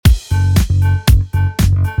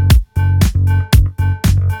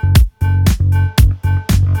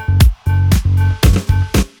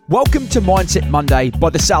Welcome to Mindset Monday by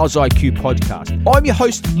the Sales IQ podcast. I'm your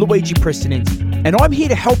host, Luigi Prestinenzi, and I'm here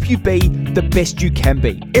to help you be the best you can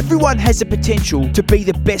be. Everyone has the potential to be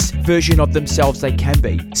the best version of themselves they can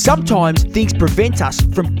be. Sometimes things prevent us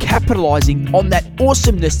from capitalizing on that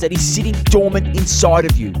awesomeness that is sitting dormant inside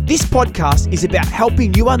of you. This podcast is about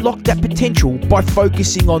helping you unlock that potential by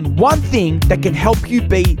focusing on one thing that can help you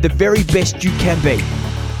be the very best you can be.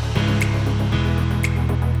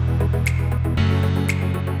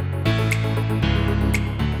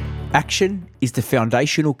 Action is the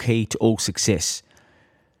foundational key to all success.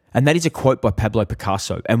 And that is a quote by Pablo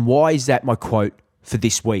Picasso. And why is that my quote for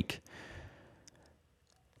this week?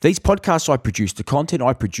 These podcasts I produce, the content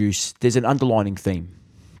I produce, there's an underlining theme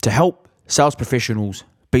to help sales professionals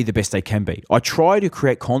be the best they can be. I try to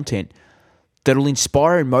create content that will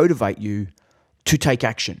inspire and motivate you to take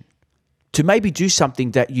action, to maybe do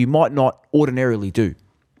something that you might not ordinarily do.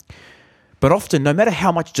 But often, no matter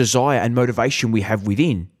how much desire and motivation we have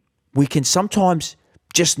within, we can sometimes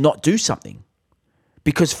just not do something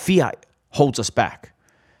because fear holds us back.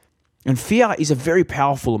 And fear is a very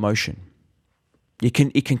powerful emotion. It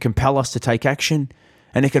can compel us to take action,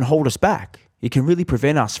 and it can hold us back. It can really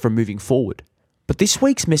prevent us from moving forward. But this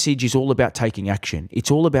week's message is all about taking action. It's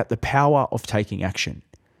all about the power of taking action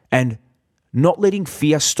and not letting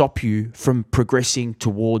fear stop you from progressing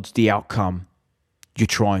towards the outcome you're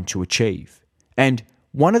trying to achieve. And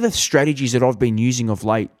one of the strategies that I've been using of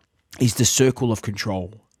late is the circle of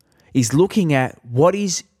control, is looking at what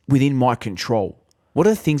is within my control. What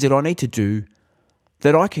are the things that I need to do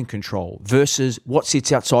that I can control versus what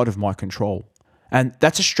sits outside of my control? And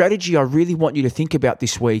that's a strategy I really want you to think about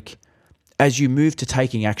this week as you move to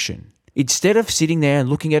taking action. Instead of sitting there and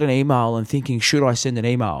looking at an email and thinking, should I send an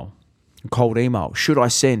email, a cold email? Should I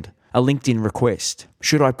send a LinkedIn request?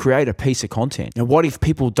 Should I create a piece of content? And what if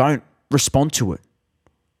people don't respond to it?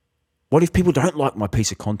 What if people don't like my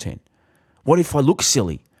piece of content? What if I look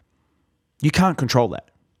silly? You can't control that.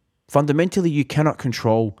 Fundamentally, you cannot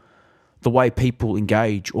control the way people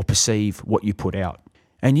engage or perceive what you put out.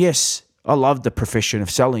 And yes, I love the profession of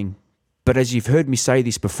selling, but as you've heard me say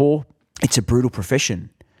this before, it's a brutal profession.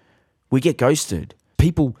 We get ghosted.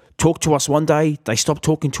 People talk to us one day, they stop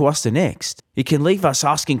talking to us the next. It can leave us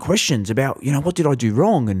asking questions about, what did I do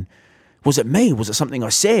wrong? And was it me? Was it something I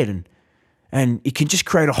said? And it can just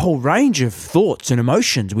create a whole range of thoughts and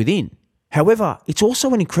emotions within. However, it's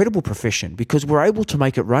also an incredible profession because we're able to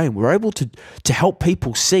make it rain. We're able to help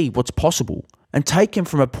people see what's possible and take them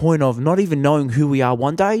from a point of not even knowing who we are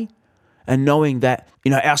one day and knowing that,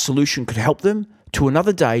 our solution could help them to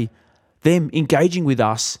another day, them engaging with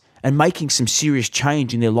us and making some serious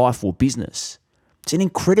change in their life or business. It's an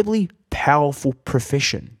incredibly powerful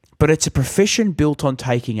profession, but it's a profession built on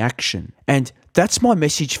taking action. And that's my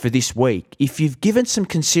message for this week. If you've given some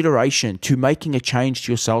consideration to making a change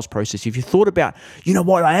to your sales process, if you thought about,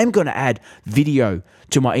 I am going to add video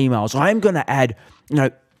to my emails. I am going to add,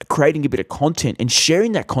 creating a bit of content and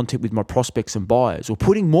sharing that content with my prospects and buyers or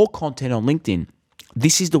putting more content on LinkedIn.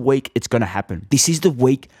 This is the week it's going to happen. This is the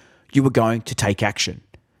week you are going to take action.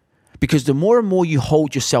 Because the more and more you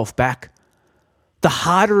hold yourself back, the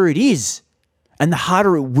harder it is and the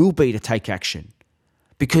harder it will be to take action.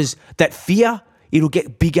 Because that fear, it'll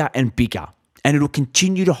get bigger and bigger and it'll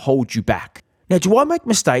continue to hold you back. Now, do I make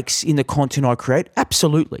mistakes in the content I create?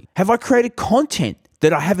 Absolutely. Have I created content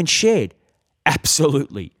that I haven't shared?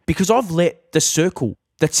 Absolutely. Because I've let the circle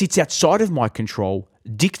that sits outside of my control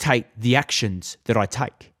dictate the actions that I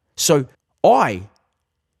take. So I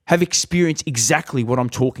have experienced exactly what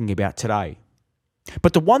I'm talking about today.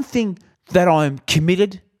 But the one thing that I'm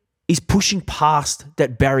committed is pushing past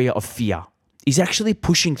that barrier of fear. Is actually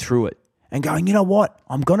pushing through it and going, you know what?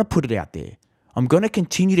 I'm going to put it out there. I'm going to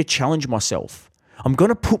continue to challenge myself. I'm going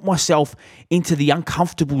to put myself into the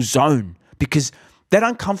uncomfortable zone because that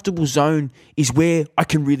uncomfortable zone is where I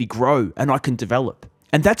can really grow and I can develop.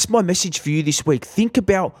 And that's my message for you this week. Think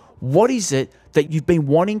about what is it that you've been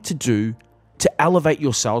wanting to do to elevate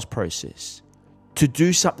your sales process, to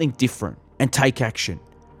do something different and take action.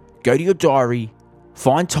 Go to your diary,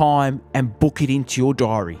 find time and book it into your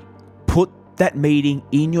diary. Put that meeting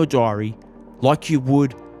in your diary like you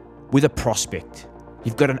would with a prospect.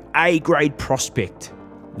 You've got an A-grade prospect.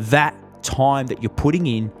 That time that you're putting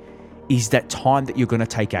in is that time that you're going to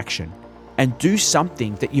take action and do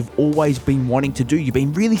something that you've always been wanting to do. You've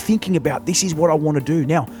been really thinking about, this is what I want to do.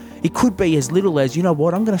 Now, it could be as little as, I'm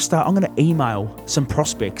going to email some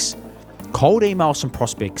prospects, cold email some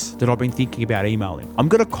prospects that I've been thinking about emailing. I'm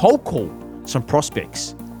going to cold call some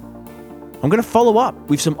prospects. I'm going to follow up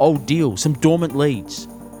with some old deals, some dormant leads.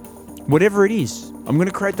 Whatever it is, I'm going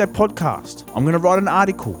to create that podcast. I'm going to write an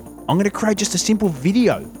article. I'm going to create just a simple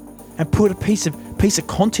video and put a piece of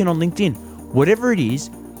content on LinkedIn. Whatever it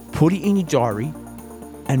is, put it in your diary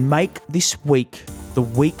and make this week the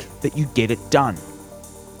week that you get it done.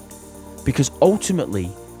 Because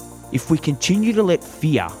ultimately, if we continue to let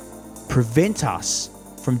fear prevent us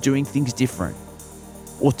from doing things different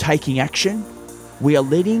or taking action, we are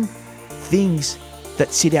letting things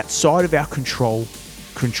that sit outside of our control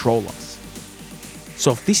us.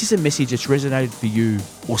 So if this is a message that's resonated for you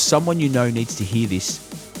or someone you know needs to hear this,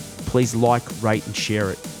 please like, rate, and share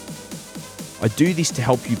it. I do this to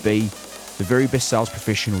help you be the very best sales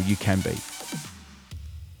professional you can be.